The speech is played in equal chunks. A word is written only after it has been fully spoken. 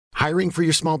Hiring for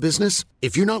your small business?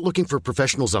 If you're not looking for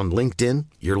professionals on LinkedIn,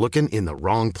 you're looking in the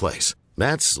wrong place.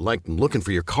 That's like looking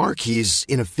for your car keys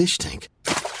in a fish tank.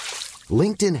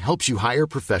 LinkedIn helps you hire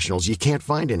professionals you can't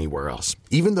find anywhere else,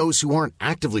 even those who aren't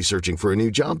actively searching for a new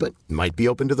job but might be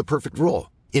open to the perfect role.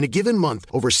 In a given month,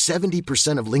 over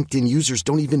 70% of LinkedIn users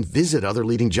don't even visit other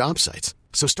leading job sites.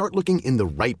 So start looking in the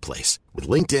right place. With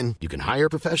LinkedIn, you can hire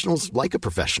professionals like a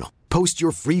professional. Post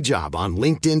your free job on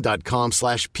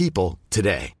linkedin.com/people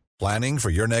today. Planning for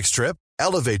your next trip?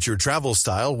 Elevate your travel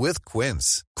style with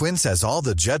Quince. Quince has all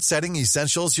the jet-setting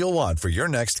essentials you'll want for your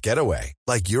next getaway,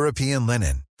 like European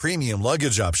linen, premium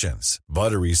luggage options,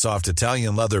 buttery soft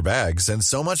Italian leather bags, and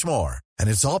so much more. And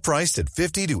it's all priced at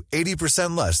 50 to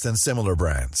 80% less than similar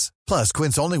brands. Plus,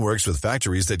 Quince only works with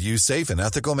factories that use safe and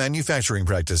ethical manufacturing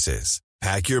practices.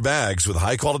 Pack your bags with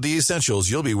high-quality essentials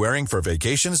you'll be wearing for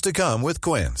vacations to come with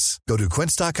Quince. Go to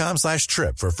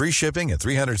quince.com/trip for free shipping and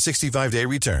 365-day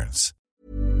returns.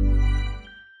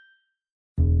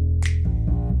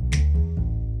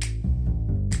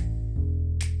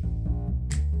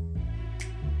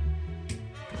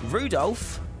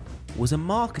 Rudolph was a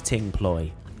marketing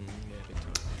ploy.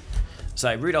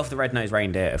 So Rudolph the Red-Nosed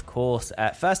Reindeer, of course,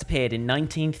 first appeared in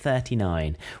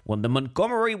 1939 when the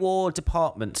Montgomery Ward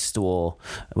department store,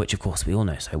 which of course we all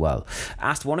know so well,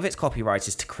 asked one of its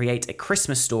copywriters to create a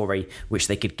Christmas story which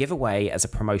they could give away as a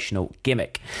promotional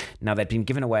gimmick. Now, they'd been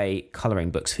giving away colouring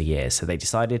books for years, so they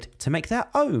decided to make their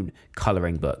own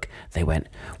colouring book. They went,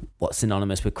 what's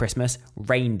synonymous with Christmas?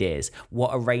 Reindeers.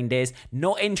 What are reindeers?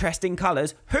 Not interesting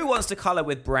colours. Who wants to colour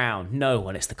with brown? No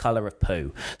one. It's the colour of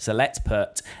poo. So let's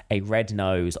put a red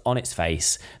nose on its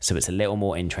face so it's a little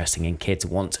more interesting and kids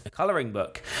want a colouring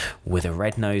book with a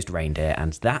red-nosed reindeer,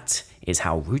 and that is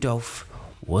how Rudolph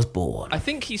was born. I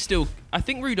think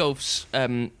Rudolph's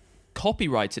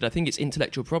copyrighted. I think it's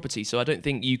intellectual property, so I don't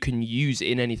think you can use it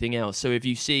in anything else. So if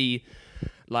you see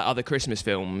like other Christmas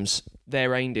films, their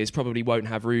reindeers probably won't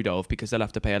have Rudolph because they'll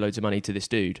have to pay loads of money to this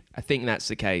dude. I think that's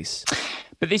the case.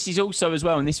 But this is also as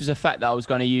well, and this was a fact that I was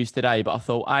going to use today, but I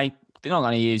thought, they're not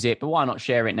going to use it, but why not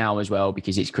share it now as well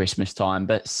because it's Christmas time.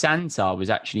 But Santa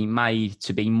was actually made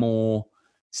to be more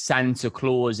Santa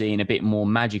Clausy and a bit more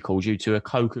magical due to a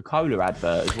Coca-Cola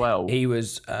advert as well. He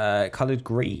was coloured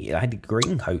green. I had a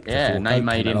green coat. Yeah, and they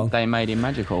made him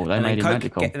magical. And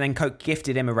then Coke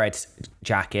gifted him a red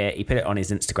jacket. He put it on his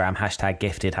Instagram,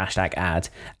 #gifted, #ad,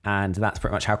 and that's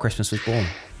pretty much how Christmas was born.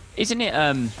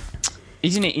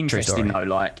 Isn't it interesting though?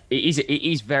 Like it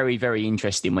is very, very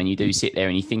interesting when you do sit there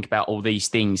and you think about all these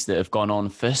things that have gone on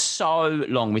for so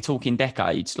long. We're talking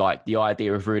decades, like the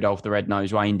idea of Rudolph the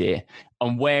Red-Nosed Reindeer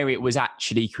and where it was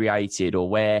actually created or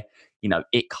where,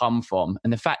 it come from.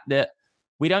 And the fact that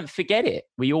we don't forget it.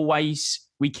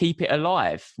 We keep it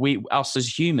alive. Us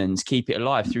as humans keep it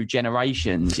alive through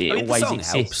generations. It always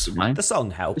exists. The song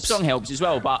helps. The song helps as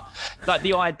well. But like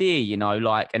the idea,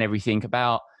 and everything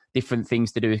about different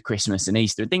things to do with Christmas and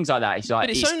Easter and things like that. It's like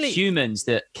it's only humans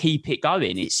that keep it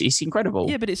going. It's incredible.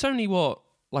 Yeah, but it's only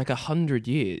like 100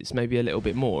 years, maybe a little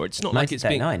bit more. It's not like it's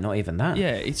been not even that.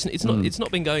 Yeah, it's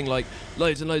not been going like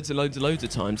loads and loads and loads and loads of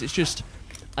times. It's just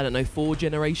 4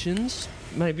 generations,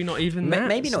 maybe not even that.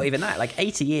 Maybe not even that. Like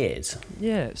 80 years.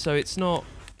 Yeah, so it's not.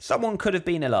 Someone could have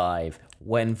been alive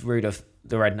when Rudolph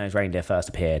the Red-Nosed Reindeer first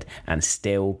appeared and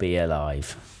still be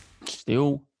alive.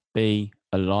 Still be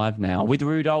alive now with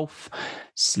Rudolph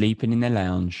sleeping in the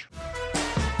lounge.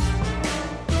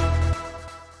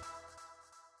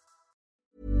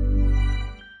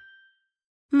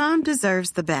 Mom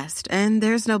deserves the best, and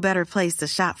there's no better place to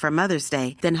shop for Mother's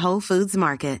Day than Whole Foods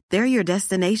Market. They're your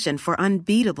destination for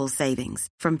unbeatable savings,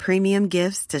 from premium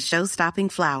gifts to show-stopping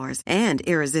flowers and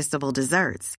irresistible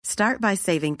desserts. Start by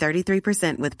saving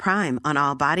 33% with Prime on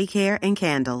all body care and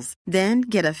candles. Then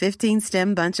get a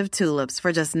 15-stem bunch of tulips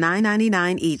for just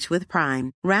 $9.99 each with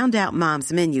Prime. Round out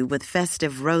Mom's menu with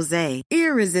festive rosé,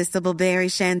 irresistible berry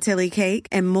chantilly cake,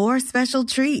 and more special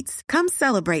treats. Come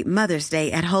celebrate Mother's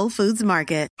Day at Whole Foods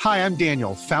Market. Hi, I'm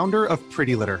Daniel, founder of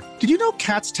Pretty Litter. Did you know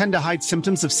cats tend to hide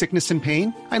symptoms of sickness and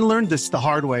pain? I learned this the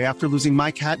hard way after losing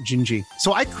my cat, Gingy.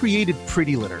 So I created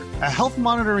Pretty Litter, a health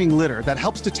monitoring litter that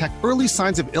helps detect early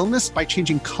signs of illness by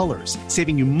changing colors,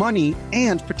 saving you money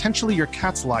and potentially your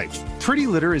cat's life. Pretty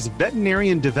Litter is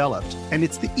veterinarian developed, and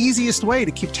it's the easiest way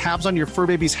to keep tabs on your fur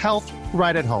baby's health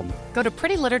right at home. Go to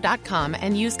prettylitter.com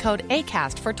and use code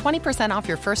ACAST for 20% off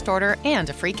your first order and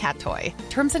a free cat toy.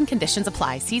 Terms and conditions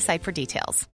apply. See site for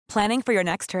details. Planning for your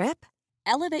next trip?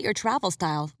 Elevate your travel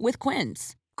style with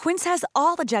Quince. Quince has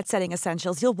all the jet-setting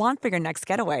essentials you'll want for your next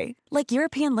getaway, like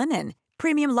European linen,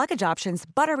 premium luggage options,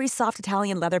 buttery soft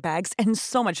Italian leather bags, and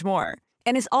so much more.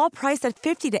 And is all priced at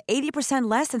 50 to 80%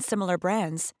 less than similar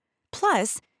brands.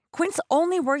 Plus, Quince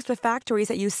only works with factories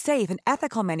that use safe and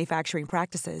ethical manufacturing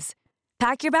practices.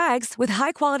 Pack your bags with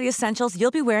high-quality essentials you'll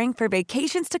be wearing for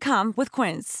vacations to come with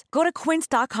Quince. Go to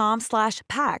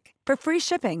quince.com/pack for free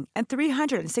shipping and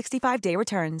 365-day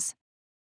returns.